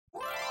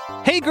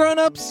Hey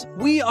grown-ups,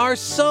 we are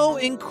so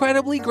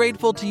incredibly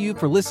grateful to you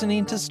for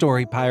listening to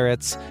Story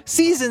Pirates.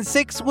 Season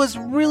 6 was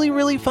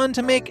really fun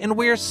to make, and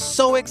we're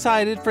so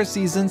excited for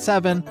Season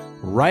 7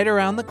 right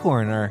around the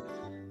corner.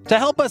 To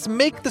help us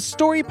make the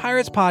Story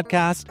Pirates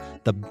podcast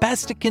the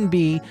best it can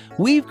be,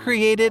 we've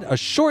created a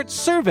short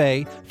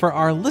survey for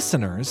our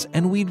listeners,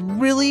 and we'd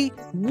really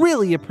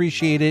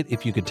appreciate it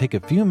if you could take a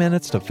few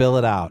minutes to fill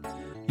it out.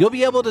 You'll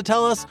be able to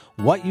tell us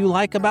what you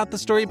like about the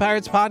Story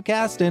Pirates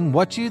podcast and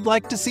what you'd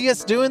like to see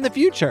us do in the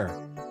future.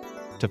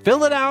 To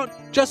fill it out,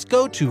 just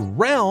go to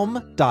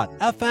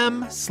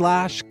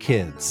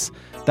realm.fm/kids.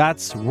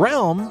 That's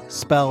realm,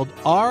 spelled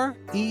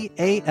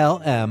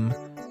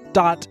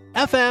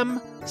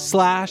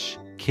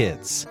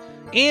REALM.FM/kids.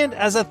 And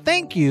as a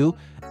thank you,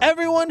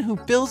 everyone who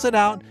fills it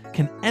out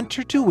can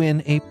enter to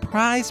win a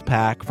prize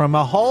pack from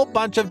a whole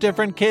bunch of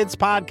different kids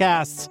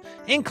podcasts,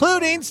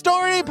 including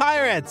Story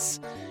Pirates.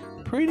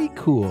 Pretty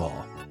cool.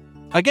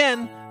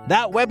 Again,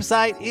 that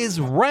website is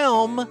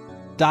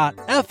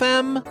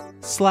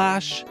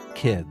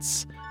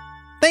realm.fm/kids.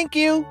 Thank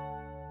you.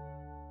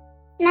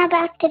 Now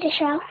back to the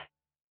show.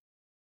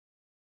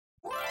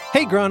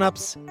 Hey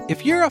grown-ups,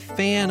 if you're a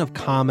fan of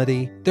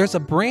comedy, there's a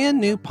brand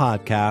new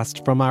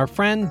podcast from our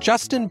friend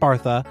Justin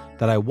Bartha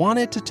that I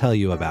wanted to tell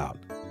you about.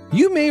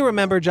 You may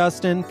remember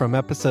Justin from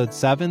episode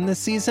 7 this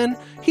season.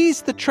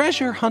 He's the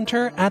treasure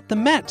hunter at the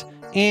Met,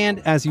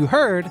 and as you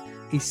heard,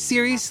 a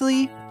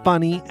seriously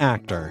funny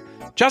actor.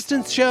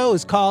 Justin's show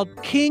is called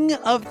King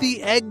of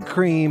the Egg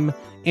Cream,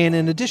 and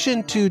in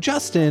addition to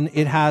Justin,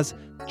 it has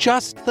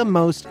just the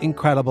most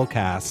incredible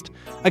cast.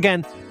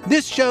 Again,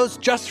 this show's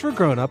just for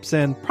grown-ups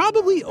and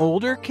probably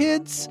older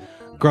kids.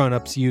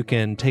 Grown-ups, you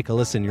can take a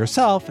listen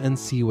yourself and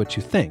see what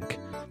you think.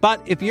 But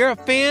if you're a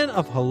fan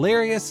of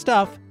hilarious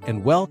stuff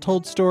and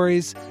well-told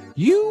stories,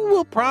 you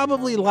will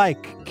probably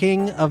like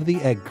King of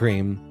the Egg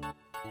Cream.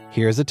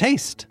 Here's a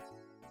taste.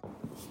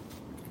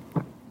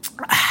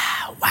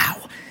 Wow,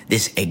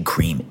 this egg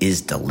cream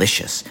is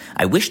delicious.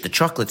 I wish the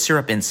chocolate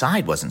syrup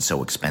inside wasn't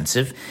so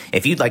expensive.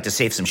 If you'd like to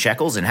save some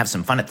shekels and have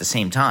some fun at the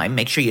same time,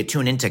 make sure you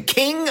tune into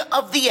King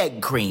of the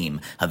Egg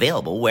Cream,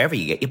 available wherever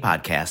you get your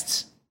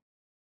podcasts.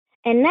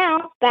 And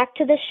now, back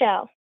to the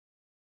show.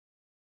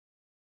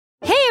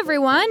 Hey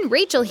everyone,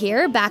 Rachel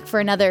here, back for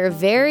another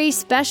very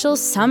special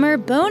summer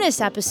bonus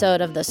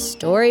episode of the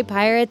Story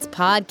Pirates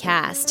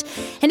podcast.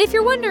 And if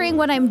you're wondering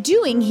what I'm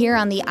doing here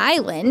on the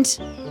island,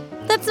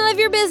 that's none of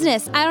your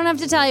business. I don't have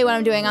to tell you what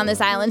I'm doing on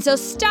this island, so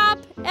stop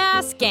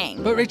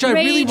asking. But Rachel, I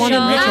really wanted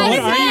Rachel.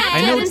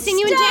 I haven't seen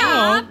you in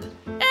town.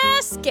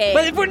 Asking.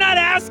 But if we're not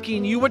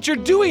asking you what you're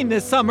doing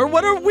this summer,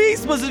 what are we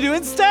supposed to do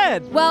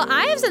instead? Well,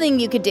 I have something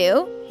you could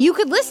do. You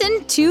could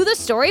listen to the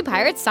Story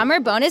Pirates summer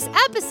bonus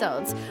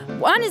episodes.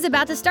 One is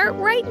about to start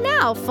right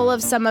now, full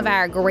of some of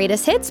our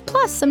greatest hits,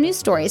 plus some new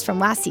stories from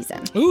last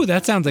season. Ooh,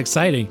 that sounds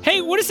exciting.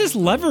 Hey, what does this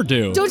lever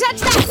do? Don't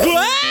touch that! Peter!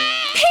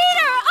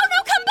 Oh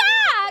no, come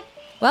back!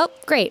 Well,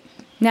 great.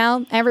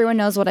 Now everyone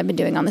knows what I've been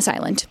doing on this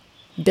island.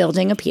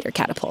 Building a Peter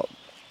catapult.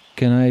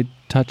 Can I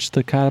touch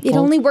the catapult? It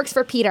only works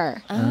for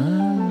Peter.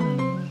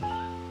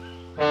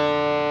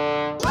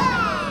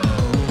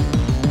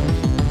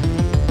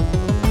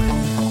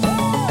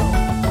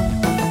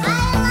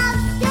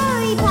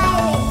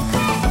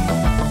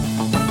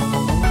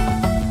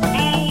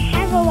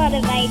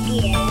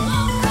 Ideas.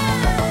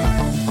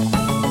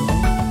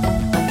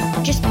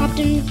 Just popped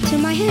into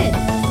my head.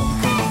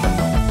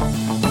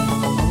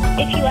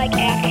 If you like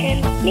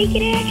action, make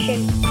it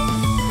action.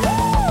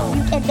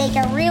 You can make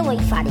a really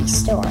funny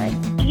story.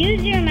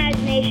 Use your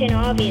imagination,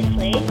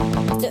 obviously.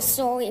 The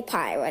Story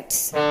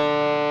Pirates.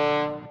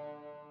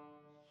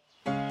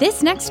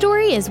 This next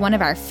story is one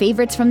of our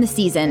favorites from the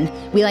season.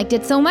 We liked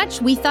it so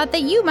much, we thought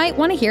that you might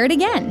want to hear it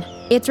again.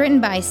 It's written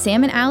by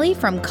Sam and Allie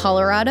from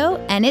Colorado,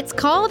 and it's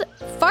called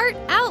Fart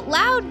Out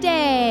Loud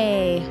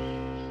Day.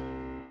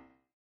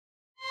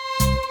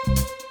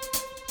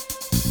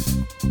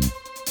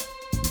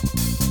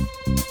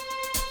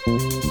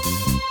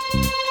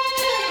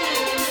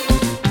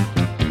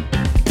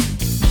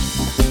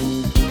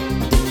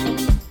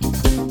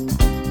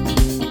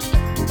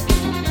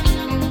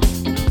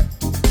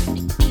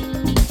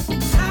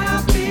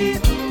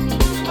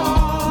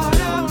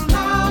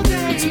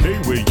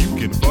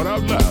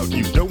 Out loud,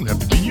 you don't have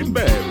to be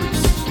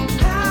embarrassed.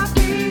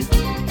 Happy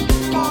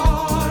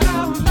fart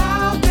out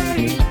loud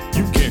day.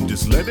 You can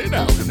just let it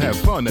out and have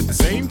fun at the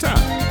same time.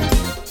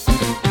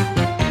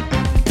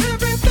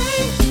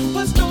 Everything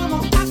was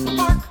normal at the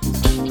park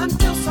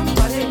until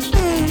somebody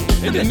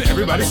and then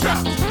everybody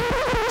stopped.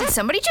 Did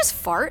somebody just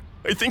fart?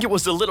 I think it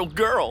was a little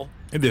girl.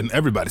 And then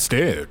everybody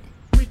stared.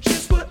 Which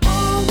is what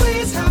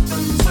always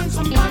happens when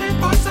somebody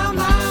farts out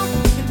loud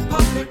in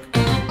public.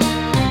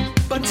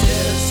 But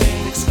instead of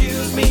saying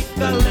excuse me,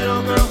 the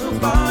little girl who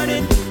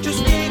farted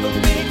just gave a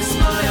big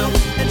smile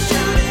and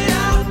shouted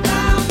out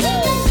loud.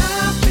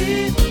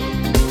 Happy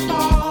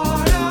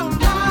fart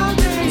out loud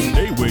day.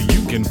 Stay where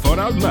you can fart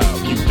out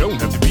loud. You don't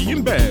have to be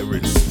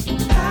embarrassed.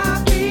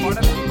 Happy fart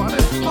out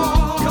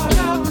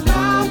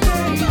loud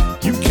day.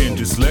 You can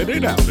just let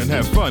it out and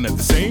have fun at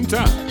the same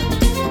time.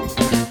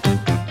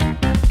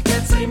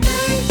 It's a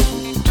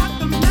me at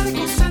the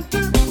medical center.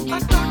 A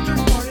doctor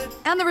farted.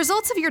 And the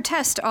results of your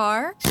test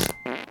are...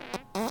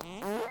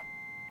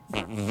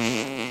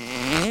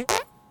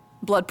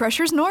 blood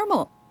pressure's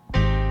normal.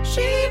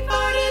 She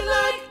farted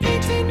like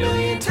 18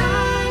 million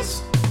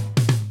times,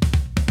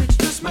 which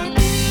just might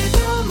be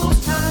the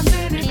most times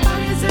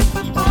anybody has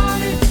ever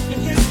farted in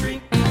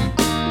history.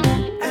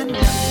 And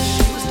after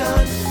she was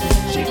done,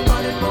 she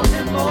farted more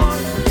and more,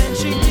 and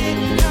she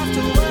didn't have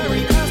to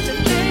worry, 'cause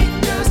today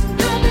just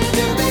happened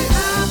to be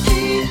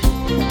happy.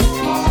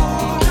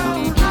 Fart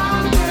out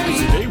loud day.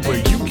 It's a day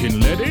where you can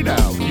let it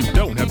out. You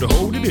don't have to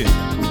hold it in.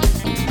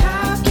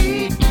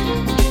 Happy.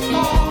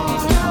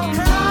 Fart out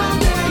loud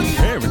day.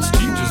 Parents,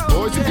 teachers,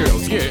 boys and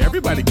girls, yeah,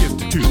 everybody gets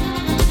to too.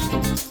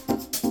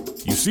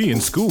 You see,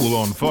 in school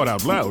on Fart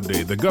Out Loud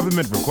Day, the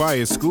government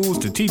requires schools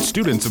to teach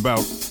students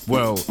about,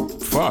 well,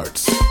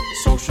 farts.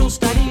 Social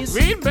studies.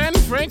 Read Ben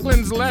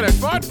Franklin's letter,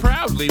 Fart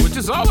Proudly, which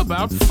is all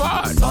about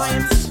farts.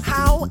 Science.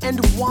 How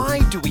and why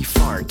do we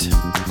fart?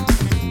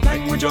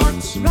 Language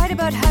arts. Write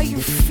about how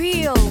you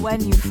feel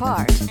when you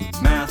fart.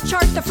 Math.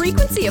 Chart the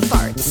frequency of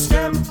farts.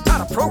 STEM.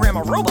 How to program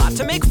a robot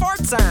to make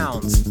fart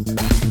sounds.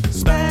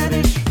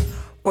 Spanish.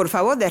 Por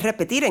favor, de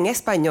repetir en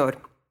español.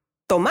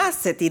 Tomás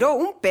se tiró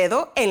un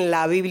pedo en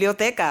la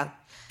biblioteca.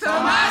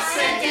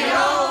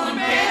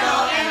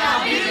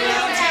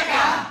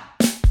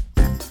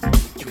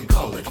 You can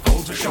call it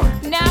fold for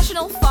short.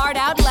 National Fart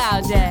Out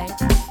Loud Day.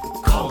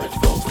 Call it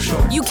fold for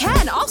short. You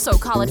can also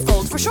call it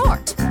fold for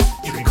short.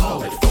 You can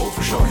call it fold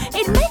for short.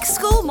 It makes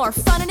school more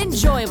fun and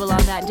enjoyable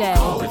on that day.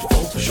 Call it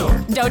fold for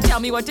short. Don't tell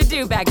me what to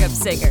do, backup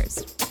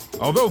singers.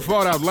 Although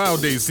Fart Out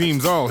Loud Day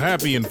seems all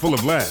happy and full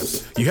of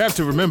laughs, you have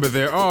to remember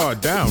there are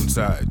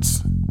downsides.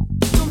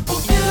 Don't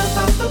forget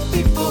about the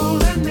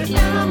people and the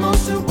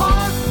animals who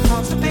are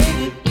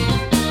constipated.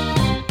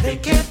 They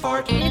can't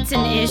fart. It's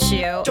an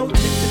issue. Don't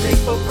take the day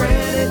for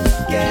granted.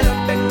 Get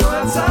up and go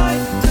outside.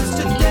 'Cause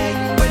today,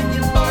 when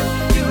you fart,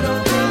 you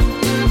don't have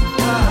to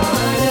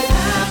hide it.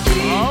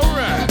 Happy All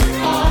right.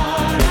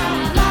 Fart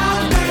Out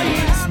Loud Day.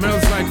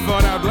 Smells like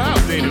Fart Out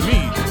Loud Day to me.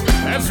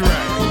 That's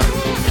right.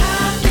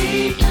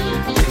 Happy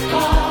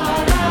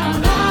Fart Out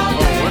Loud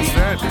Day. Oh, what's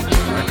that?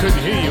 I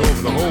couldn't hear you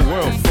over the whole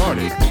world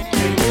farting.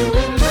 Can you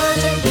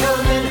imagine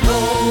coming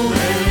home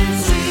and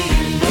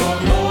seeing your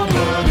more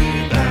money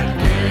that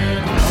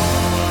went out?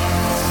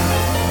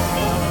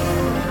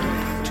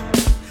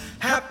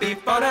 Happy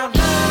Fart Out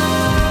Loud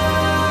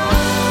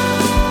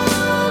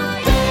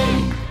Day.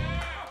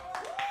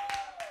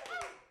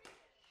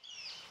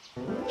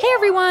 Hey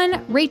everyone,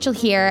 Rachel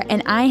here,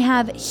 and I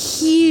have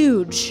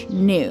huge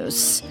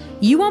news.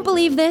 You won't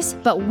believe this,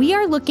 but we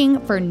are looking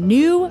for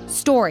new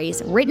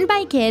stories written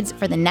by kids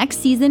for the next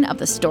season of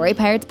the Story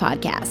Pirates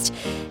podcast.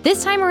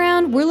 This time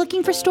around, we're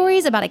looking for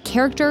stories about a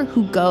character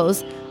who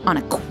goes on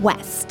a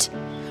quest.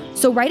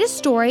 So write a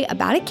story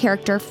about a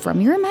character from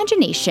your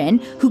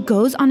imagination who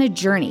goes on a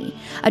journey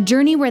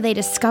where they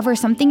discover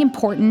something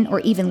important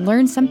or even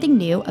learn something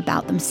new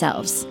about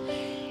themselves.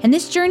 And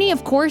this journey,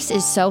 of course,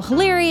 is so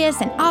hilarious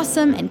and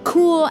awesome and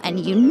cool and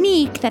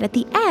unique that at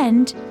the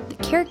end, the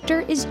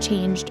character is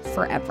changed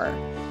forever.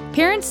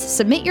 Parents,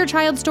 submit your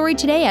child's story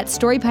today at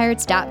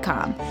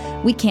storypirates.com.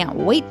 We can't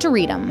wait to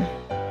read them.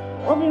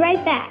 We'll be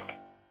right back.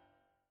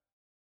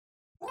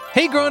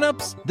 Hey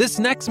grown-ups, this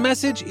next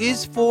message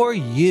is for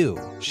you.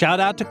 Shout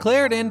out to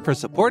Claritin for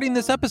supporting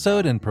this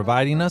episode and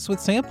providing us with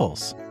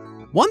samples.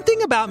 One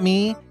thing about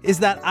me is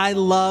that I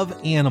love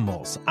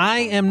animals. I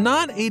am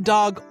not a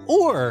dog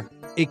or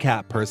a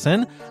cat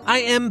person. I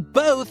am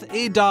both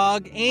a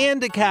dog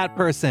and a cat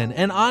person.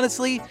 And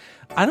honestly,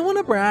 I don't want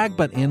to brag,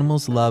 but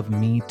animals love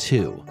me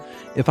too.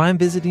 If I'm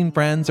visiting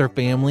friends or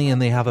family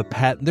and they have a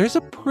pet, there's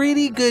a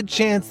pretty good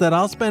chance that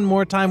I'll spend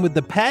more time with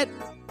the pet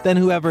than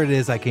whoever it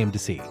is I came to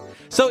see.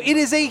 So it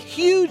is a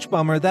huge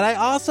bummer that I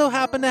also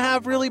happen to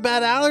have really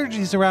bad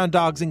allergies around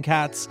dogs and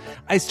cats.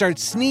 I start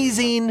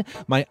sneezing,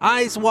 my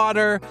eyes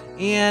water,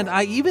 and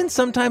I even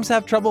sometimes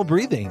have trouble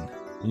breathing.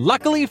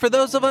 Luckily for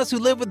those of us who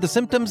live with the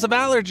symptoms of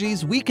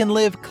allergies, we can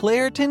live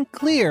Claritin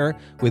Clear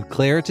with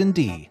Claritin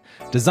D.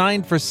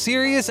 Designed for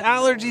serious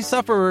allergy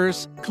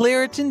sufferers,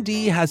 Claritin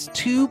D has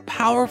 2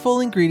 powerful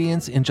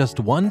ingredients in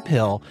just 1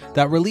 pill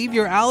that relieve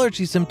your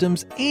allergy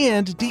symptoms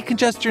and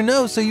decongest your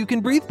nose so you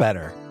can breathe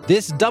better.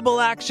 This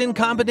double-action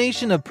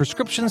combination of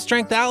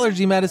prescription-strength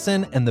allergy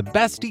medicine and the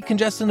best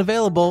decongestant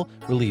available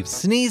relieves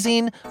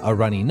sneezing, a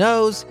runny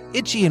nose,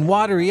 itchy and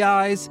watery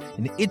eyes,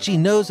 an itchy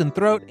nose and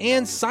throat,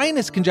 and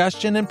sinus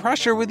congestion and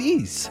pressure with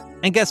ease.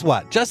 And guess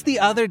what? Just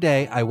the other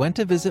day, I went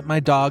to visit my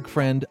dog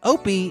friend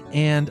Opie,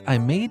 and I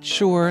made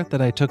sure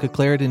that I took a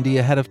Claritin D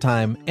ahead of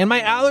time, and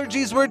my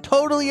allergies were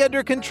totally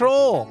under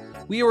control.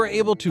 We were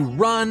able to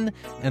run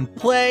and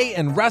play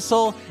and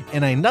wrestle,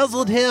 and I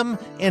nuzzled him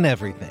and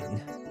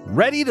everything.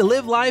 Ready to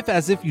live life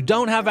as if you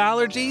don't have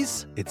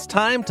allergies? It's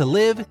time to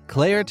live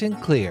Claritin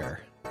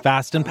Clear.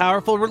 Fast and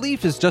powerful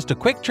relief is just a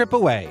quick trip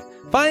away.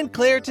 Find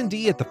Claritin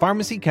D at the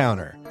pharmacy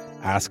counter.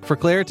 Ask for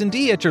Claritin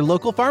D at your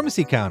local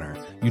pharmacy counter.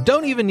 You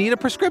don't even need a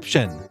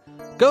prescription.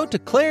 Go to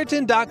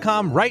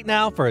Claritin.com right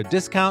now for a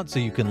discount so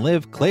you can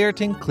live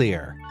Claritin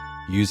Clear.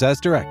 Use as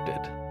directed.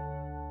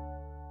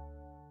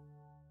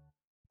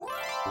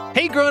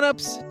 Hey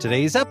grown-ups!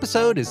 Today's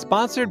episode is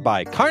sponsored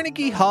by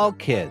Carnegie Hall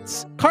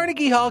Kids.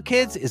 Carnegie Hall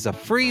Kids is a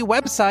free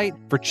website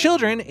for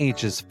children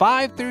ages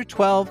 5 through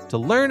 12 to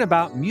learn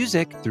about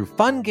music through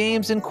fun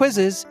games and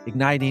quizzes,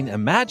 igniting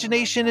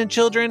imagination in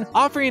children,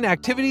 offering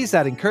activities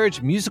that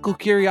encourage musical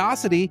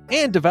curiosity,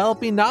 and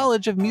developing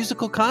knowledge of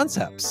musical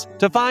concepts.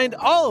 To find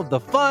all of the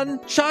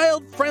fun,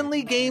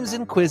 child-friendly games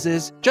and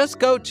quizzes, just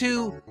go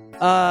to,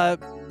 I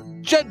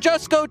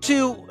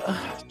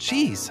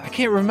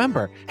can't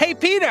remember. Hey,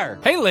 Peter!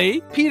 Hey,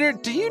 Lee. Peter,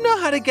 do you know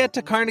how to get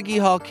to Carnegie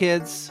Hall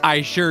Kids?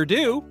 I sure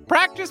do.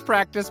 Practice,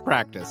 practice,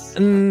 practice.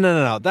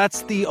 No.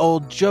 That's the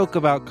old joke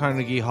about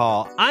Carnegie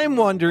Hall. I'm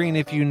wondering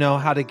if you know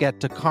how to get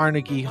to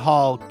Carnegie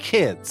Hall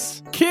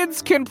Kids.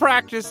 Kids can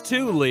practice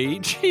too, Lee.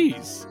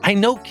 Jeez. I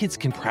know kids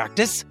can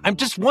practice. I'm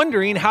just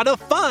wondering how to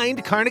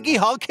find Carnegie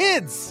Hall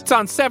Kids. It's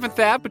on 7th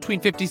Ave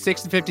between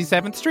 56th and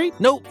 57th Street?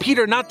 No,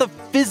 Peter, not the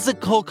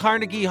physical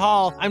Carnegie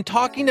Hall. I'm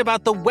talking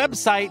about the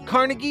website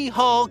Carnegie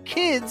Hall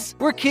Kids,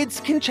 where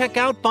kids can check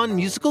out fun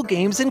musical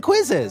games and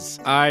quizzes.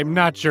 I'm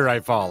not sure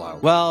I follow.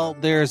 Well,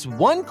 there's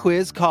one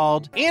quiz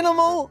called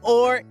Animal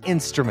or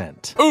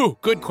Instrument. Ooh,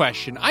 good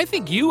question. I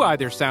think you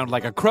either sound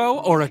like a crow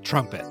or a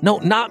trumpet. No,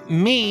 not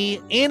me.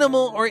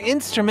 Animal or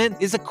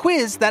Instrument is a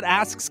quiz that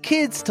asks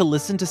kids to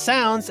listen to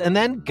sounds and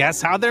then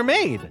guess how they're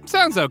made.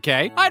 Sounds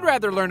okay. I'd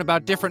rather learn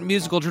about different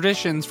musical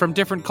traditions from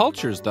different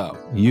cultures, though.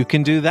 You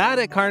can do that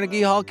at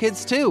Carnegie Hall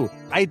Kids, too.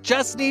 I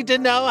just need to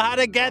know how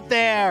to get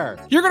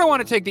there. You're going to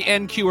want to take the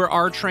NQ or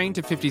R train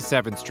to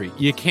 57th Street.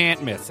 You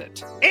can't miss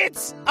it.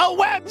 It's a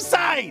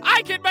website!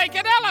 I can make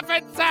an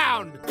elephant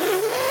sound!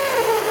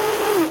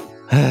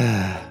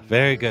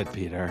 Very good,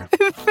 Peter.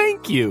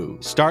 Thank you.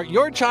 Start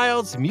your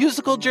child's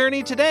musical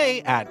journey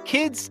today at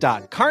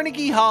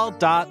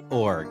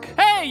kids.carnegiehall.org.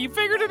 Hey, you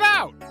figured it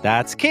out!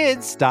 That's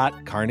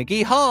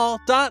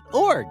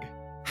kids.carnegiehall.org.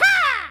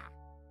 Ha!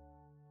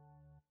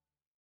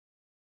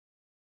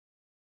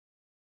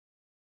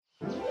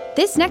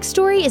 This next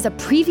story is a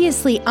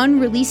previously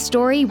unreleased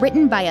story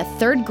written by a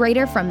third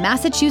grader from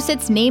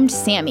Massachusetts named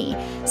Sammy.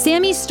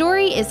 Sammy's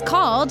story is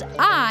called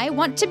I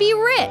Want to Be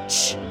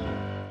Rich.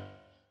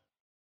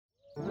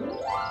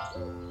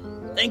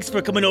 Thanks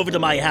for coming over to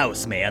my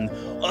house, man.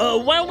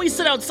 Why don't we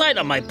sit outside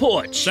on my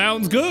porch?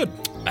 Sounds good.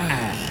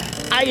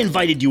 I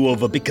invited you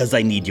over because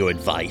I need your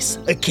advice.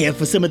 Care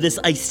for some of this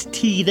iced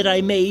tea that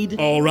I made?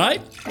 All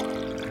right.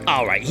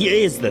 All right,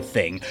 here's the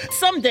thing.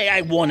 Someday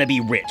I want to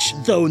be rich,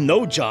 though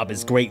no job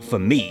is great for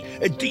me.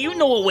 Do you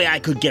know a way I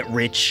could get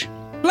rich?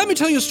 Let me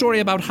tell you a story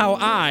about how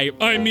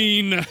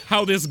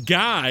how this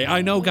guy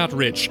I know got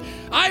rich.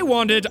 Guy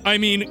wanted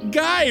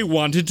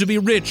to be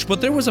rich,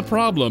 but there was a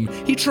problem.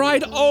 He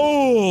tried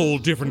all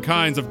different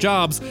kinds of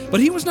jobs, but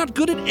he was not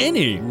good at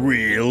any.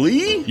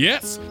 Really?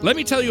 Yes. Let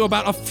me tell you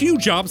about a few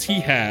jobs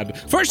he had.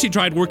 First, he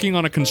tried working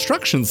on a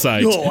construction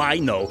site. Oh, I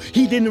know.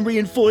 He didn't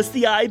reinforce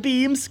the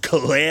I-beams.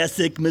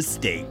 Classic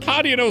mistake.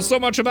 How do you know so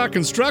much about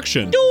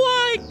construction? Do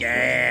I?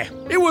 Yeah.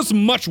 It was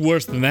much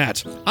worse than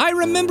that. I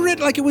remember it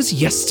like it was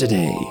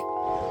yesterday.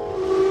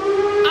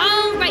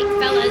 All right,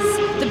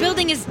 fellas. The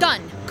building is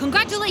done.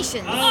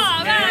 Congratulations.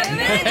 All right.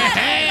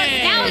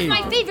 Hey. Now is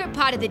my favorite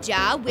part of the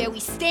job, where we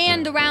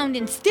stand around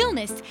in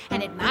stillness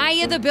and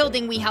admire the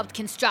building we helped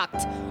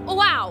construct. Oh,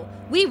 wow.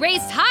 We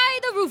raised high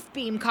the roof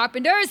beam,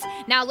 carpenters.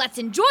 Now let's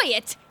enjoy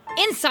it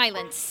in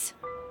silence.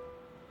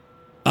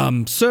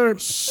 Sir...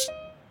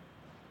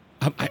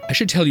 I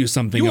should tell you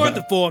something. You are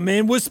the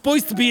foreman. We're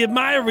supposed to be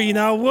admiring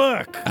our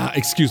work.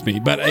 Excuse me,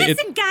 but...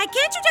 Listen, guy,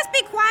 can't you just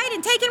be quiet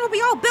and take in what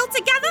we all built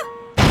together?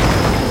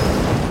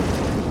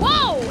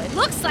 Whoa! It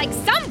looks like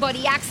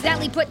somebody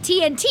accidentally put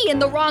TNT in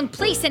the wrong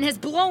place and has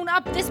blown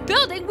up this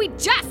building we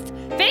just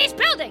finished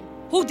building.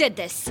 Who did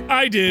this?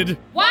 I did.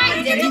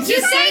 Why didn't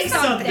you say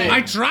something?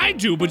 I tried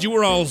to, but you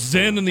were all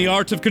zen in the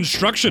art of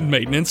construction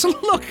maintenance.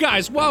 Look,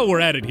 guys, while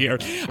we're at it here,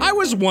 I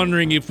was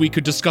wondering if we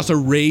could discuss a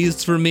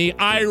raise for me.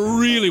 I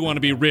really want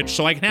to be rich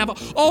so I can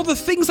have all the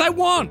things I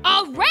want.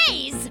 A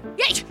raise?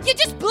 You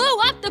just blew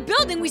up the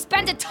building we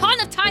spent a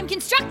ton of time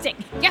constructing.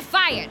 You're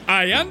fired.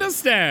 I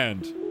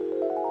understand.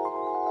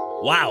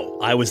 Wow,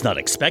 I was not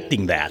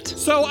expecting that.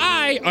 So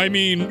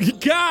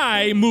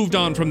Guy moved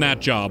on from that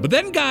job. But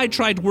then Guy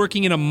tried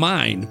working in a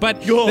mine,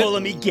 but...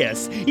 let me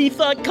guess. He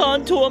thought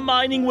contour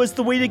mining was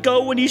the way to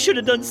go when he should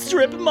have done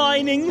strip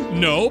mining?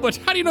 No, but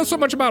how do you know so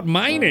much about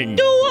mining?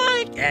 Do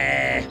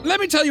I? Let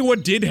me tell you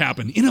what did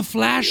happen in a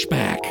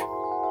flashback.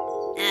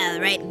 All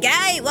right,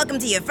 Guy, welcome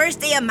to your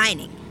first day of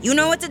mining. You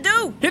know what to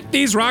do. Hit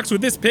these rocks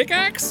with this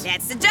pickaxe?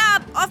 That's the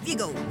job. Off you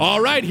go. All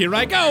right, here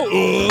I go.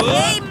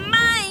 Hey, mine!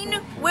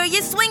 Where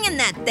you swinging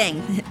that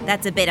thing?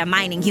 That's a bit of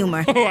mining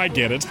humor. Oh, I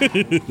get it.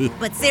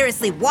 But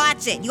seriously,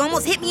 watch it. You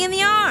almost hit me in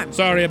the arm.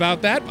 Sorry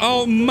about that.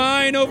 I'll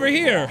mine over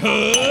here.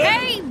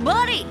 Hey,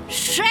 buddy,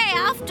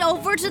 shaft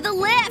over to the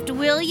left,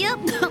 will you?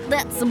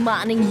 That's some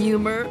mining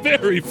humor.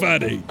 Very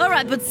funny. All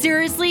right, but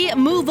seriously,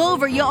 move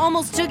over. You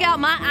almost took out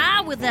my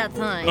eye with that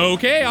thing.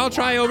 Okay, I'll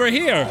try over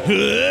here.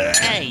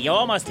 Hey, you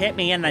almost hit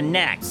me in the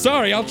neck.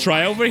 Sorry, I'll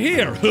try over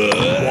here.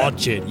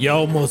 Watch it, you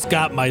almost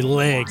got my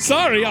leg.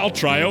 Sorry, I'll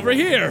try over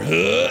here.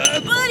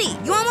 Buddy,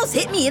 you almost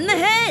hit me in the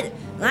head.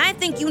 I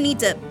think you need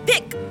to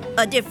pick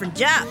a different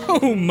job.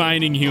 Oh,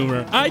 mining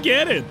humor. I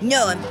get it.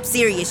 No, I'm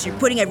serious. You're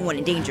putting everyone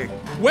in danger.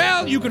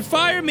 Well, you could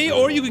fire me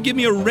or you could give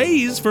me a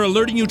raise for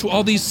alerting you to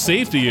all these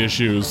safety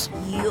issues.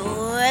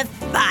 You're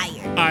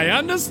fired. I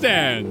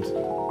understand.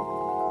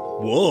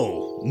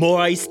 Whoa, more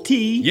iced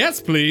tea?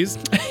 Yes, please.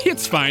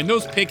 It's fine.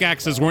 Those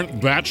pickaxes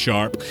weren't that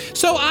sharp.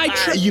 So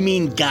You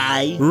mean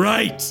Guy?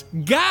 Right.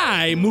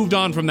 Guy moved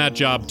on from that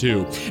job,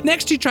 too.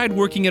 Next, he tried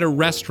working at a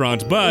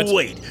restaurant, but...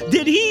 Wait,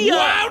 did he,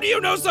 How do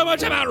you know so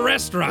much about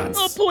restaurants?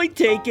 Oh, point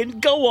taken.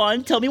 Go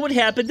on, tell me what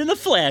happened in the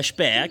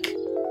flashback.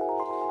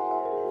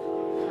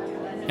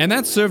 And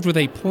that's served with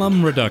a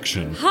plum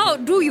reduction. How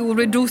do you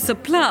reduce a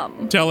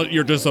plum? Tell it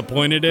you're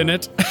disappointed in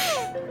it.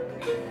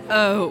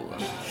 Oh.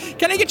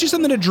 Can I get you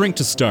something to drink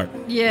to start?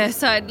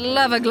 Yes, I'd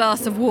love a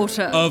glass of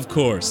water. Of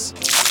course.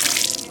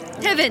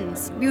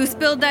 Heavens, you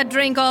spilled that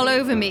drink all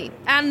over me,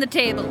 and the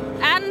table,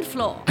 and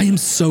floor. I am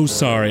so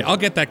sorry. I'll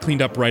get that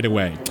cleaned up right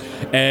away.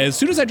 As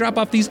soon as I drop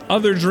off these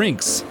other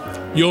drinks.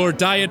 Your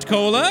Diet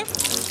Cola?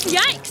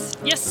 Yikes,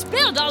 you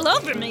spilled all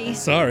over me.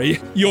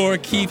 Sorry. Your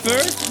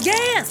kefir?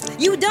 Yes,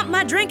 you dumped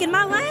my drink in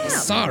my lap.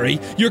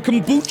 Sorry. Your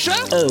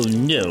kombucha? Oh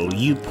no,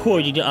 you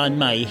poured it on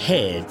my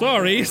head.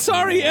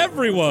 Sorry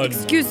everyone.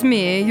 Excuse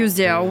me, you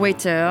there,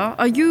 waiter.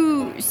 Are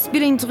you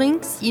spilling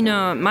drinks in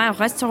my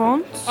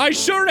restaurant? I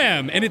sure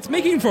am, and it's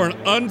making for an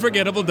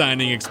unforgettable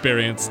dining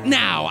experience.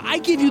 Now, I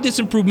give you this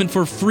improvement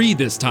for free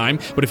this time,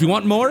 but if you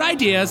want more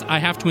ideas, I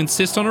have to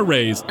insist on a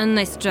raise. A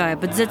nice try,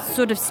 but that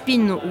sort of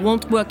spin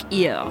won't work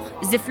here.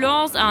 The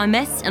floors are a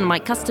mess and my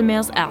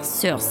customers are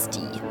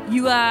thirsty.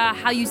 You are,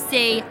 how you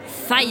say,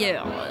 fired.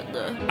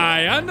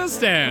 I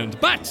understand,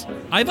 but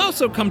I've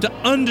also come to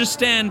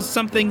understand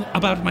something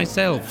about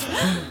myself.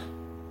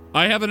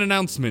 I have an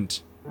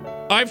announcement.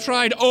 I've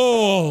tried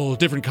all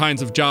different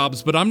kinds of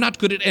jobs, but I'm not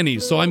good at any,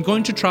 so I'm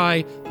going to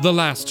try the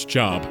last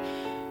job.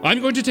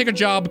 I'm going to take a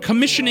job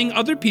commissioning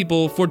other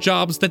people for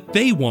jobs that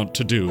they want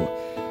to do.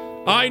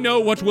 I know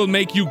what will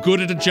make you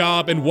good at a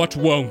job and what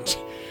won't.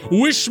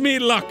 Wish me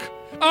luck.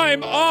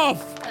 I'm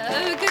off!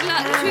 Oh, good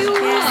luck to you,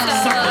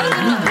 sir.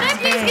 Can I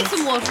please get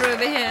some water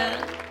over here?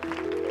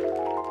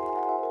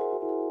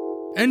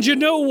 And you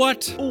know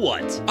what?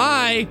 What?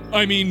 Guy,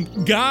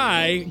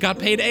 got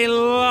paid a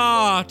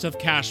lot of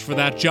cash for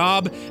that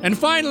job. And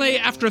finally,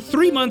 after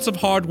 3 months of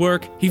hard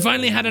work, he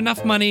finally had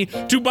enough money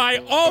to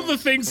buy all the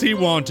things he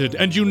wanted.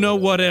 And you know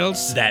what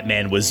else? That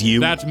man was you?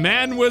 That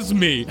man was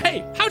me.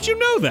 Hey, how'd you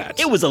know that?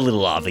 It was a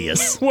little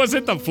obvious. Was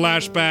it the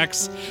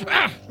flashbacks?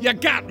 You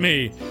got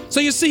me. So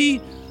you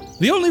see,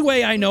 the only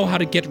way I know how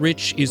to get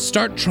rich is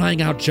start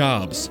trying out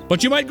jobs.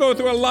 But you might go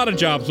through a lot of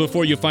jobs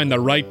before you find the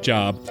right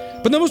job.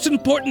 But the most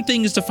important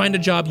thing is to find a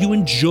job you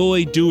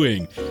enjoy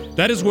doing.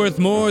 That is worth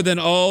more than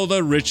all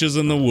the riches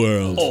in the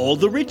world. All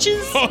the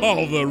riches?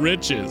 All the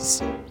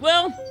riches.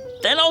 Well,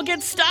 then I'll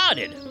get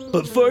started.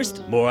 But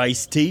first, more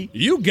iced tea.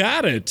 You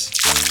got it.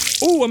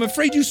 Oh, I'm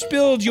afraid you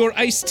spilled your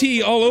iced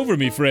tea all over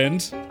me,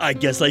 friend. I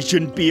guess I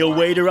shouldn't be a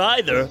waiter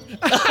either.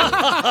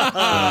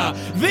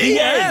 The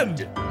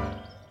end!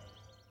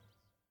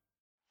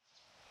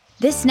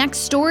 This next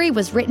story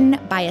was written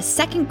by a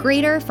second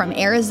grader from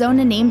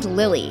Arizona named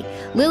Lily.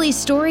 Lily's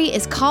story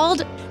is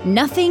called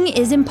Nothing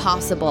is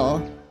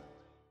Impossible.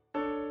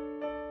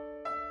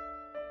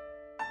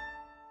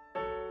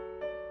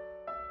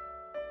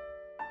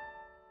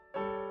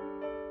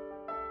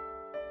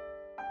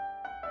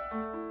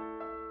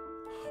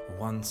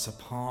 Once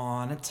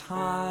upon a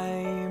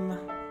time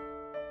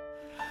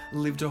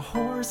lived a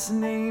horse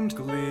named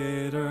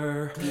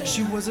Glitter.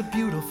 She was a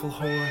beautiful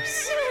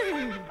horse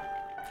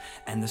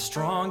and the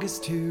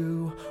strongest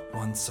too.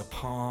 Once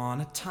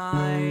upon a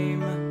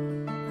time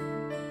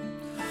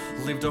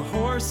lived a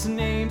horse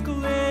named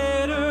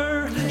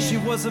Glitter. She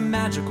was a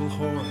magical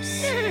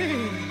horse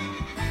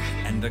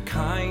and the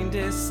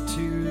kindest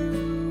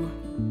too.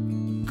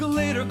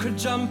 Glitter could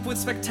jump with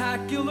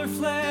spectacular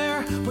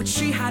flair, but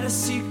she had a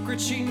secret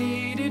she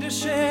needed to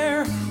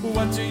share.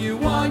 What do you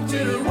want,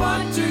 Glitter?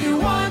 What do you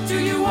want? Do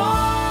you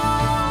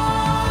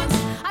want?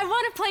 I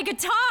want to play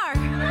guitar.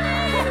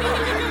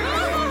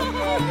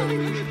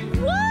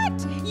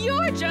 What?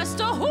 You're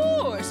just a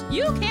horse.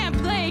 You can't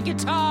play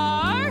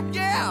guitar.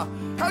 Yeah!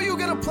 How are you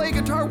gonna play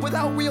guitar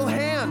without real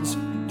hands?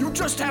 You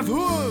just have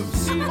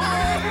hooves!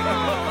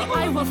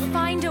 I will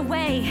find a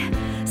way.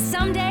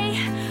 Someday,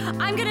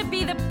 I'm gonna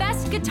be the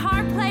best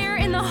guitar player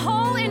in the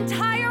whole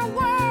entire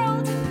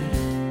world.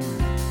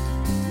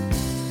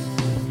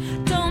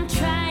 Don't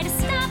try to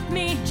stop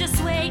me,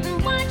 just wait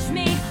and watch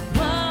me.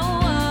 Whoa,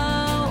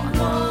 whoa,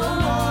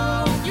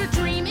 whoa, whoa. Your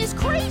dream is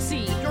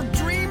crazy. Your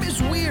dream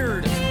is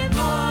weird.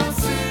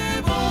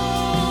 Impossible.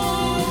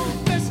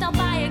 First I'll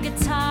buy a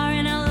guitar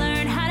and I'll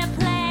learn how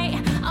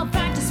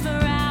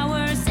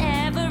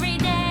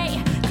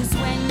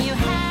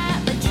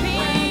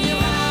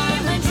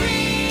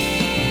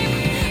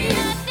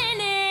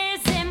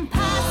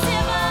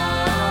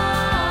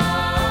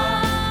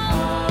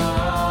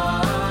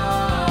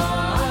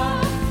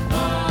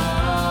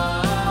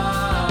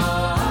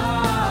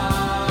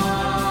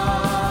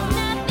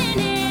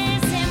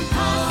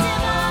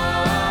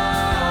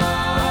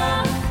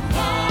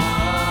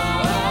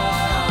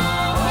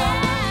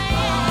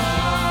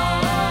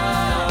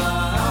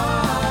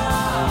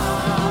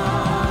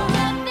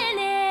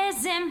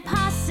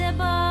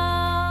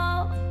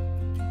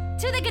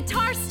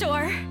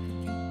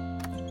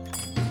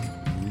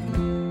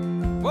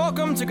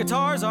Welcome to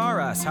Guitars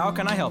R Us. How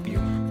can I help you?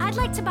 I'd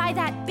like to buy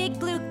that big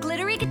blue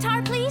glittery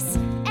guitar, please.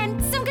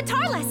 And some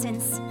guitar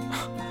lessons.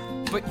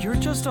 But you're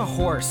just a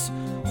horse.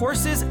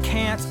 Horses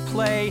can't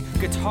play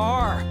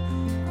guitar.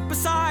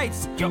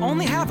 Besides, you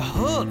only have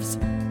hooves.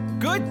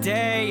 Good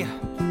day.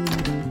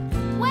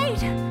 Wait,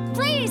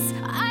 please.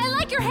 I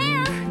like your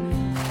hair.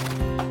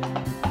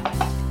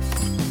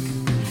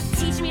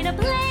 Teach me to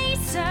play,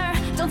 sir.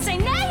 Don't say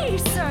nay,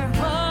 sir.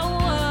 Whoa,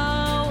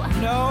 whoa.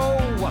 No.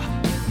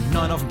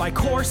 None of my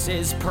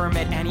courses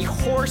permit any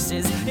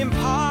horses.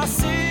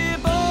 Impossible.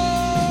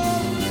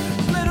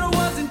 Glitter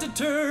wasn't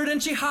deterred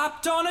and she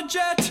hopped on a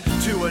jet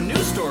to a new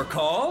store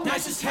called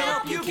Nicest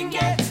Help You Can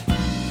Get.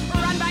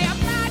 Run by a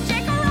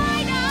magic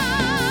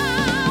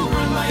rhino.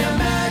 Run by a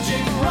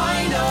magic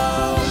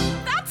rhino.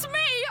 That's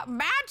me,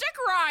 Magic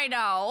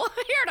Rhino.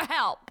 Here to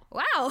help.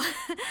 Wow.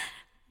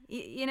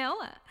 You know,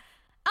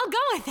 I'll go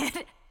with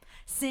it.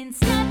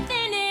 Since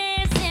nothing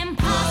is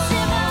impossible.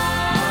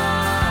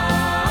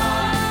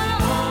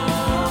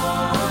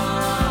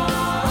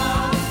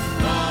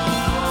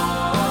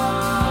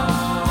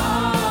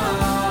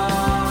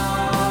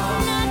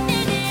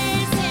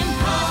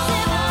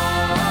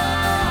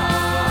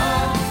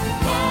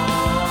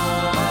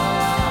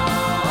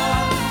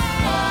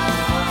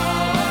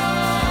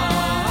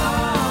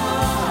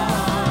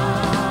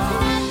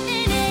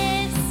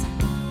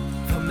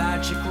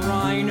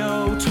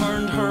 Rhino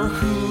turned her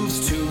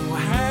hooves to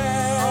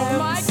hands. Oh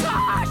my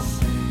gosh!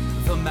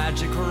 The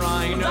magic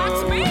rhino.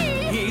 That's me!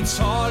 He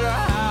taught her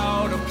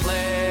how to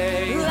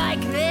play.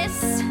 Like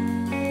this?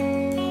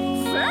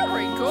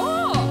 Very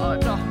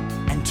good.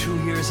 And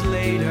 2 years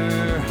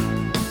later.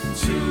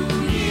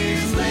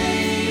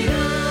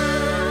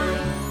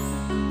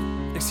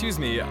 Excuse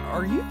me,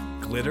 are you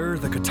Glitter,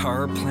 the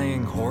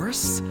guitar-playing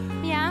horse?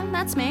 Yeah,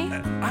 that's me.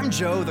 I'm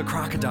Joe the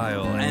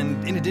crocodile,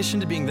 and in addition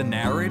to being the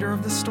narrator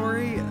of this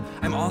story,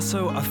 I'm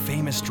also a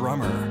famous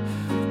drummer.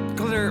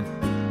 Glitter,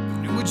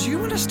 would you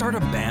want to start a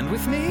band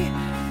with me?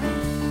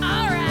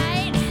 All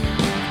right.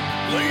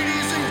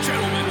 Ladies and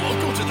gentlemen,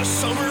 welcome to the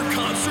Summer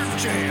Concert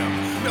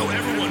Jam. Now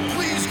everyone,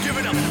 please give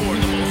it up for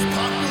the most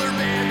popular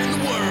band in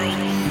the world,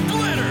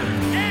 Glitter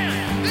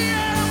and the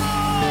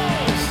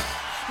Animals!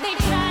 They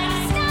try to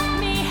stop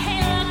me, hey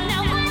look,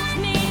 now watch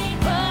me.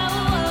 Whoa.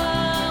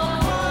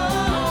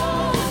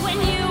 When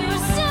you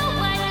pursue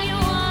what you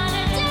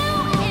wanna do,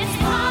 it's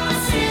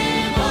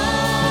possible.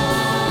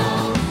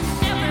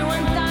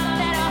 Everyone thought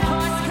that a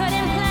horse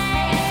couldn't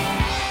play.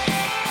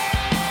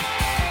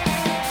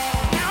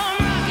 Now I'm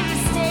rocking the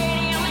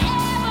stadium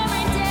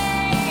every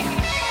day.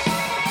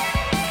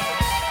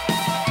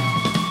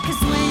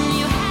 'Cause when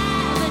you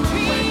have a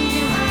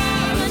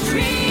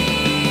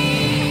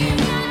dream,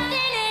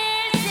 nothing is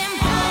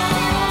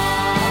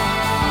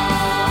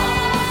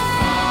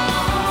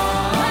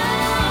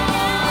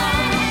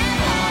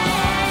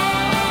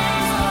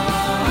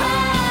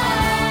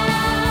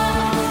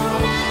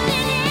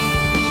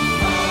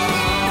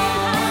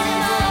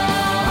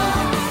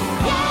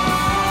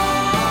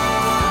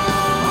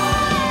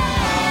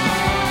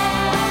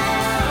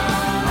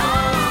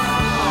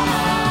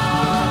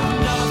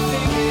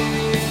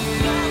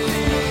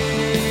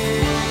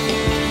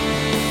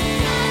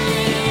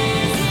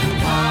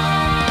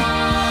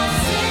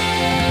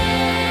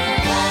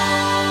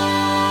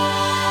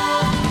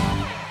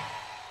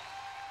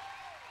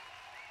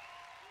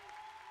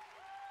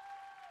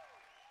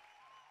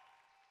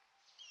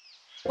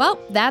Well,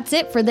 that's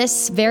it for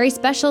this very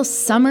special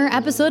summer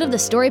episode of the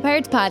Story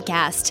Pirates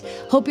podcast.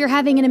 Hope you're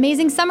having an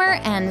amazing summer,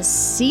 and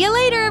see you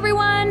later,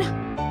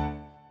 everyone!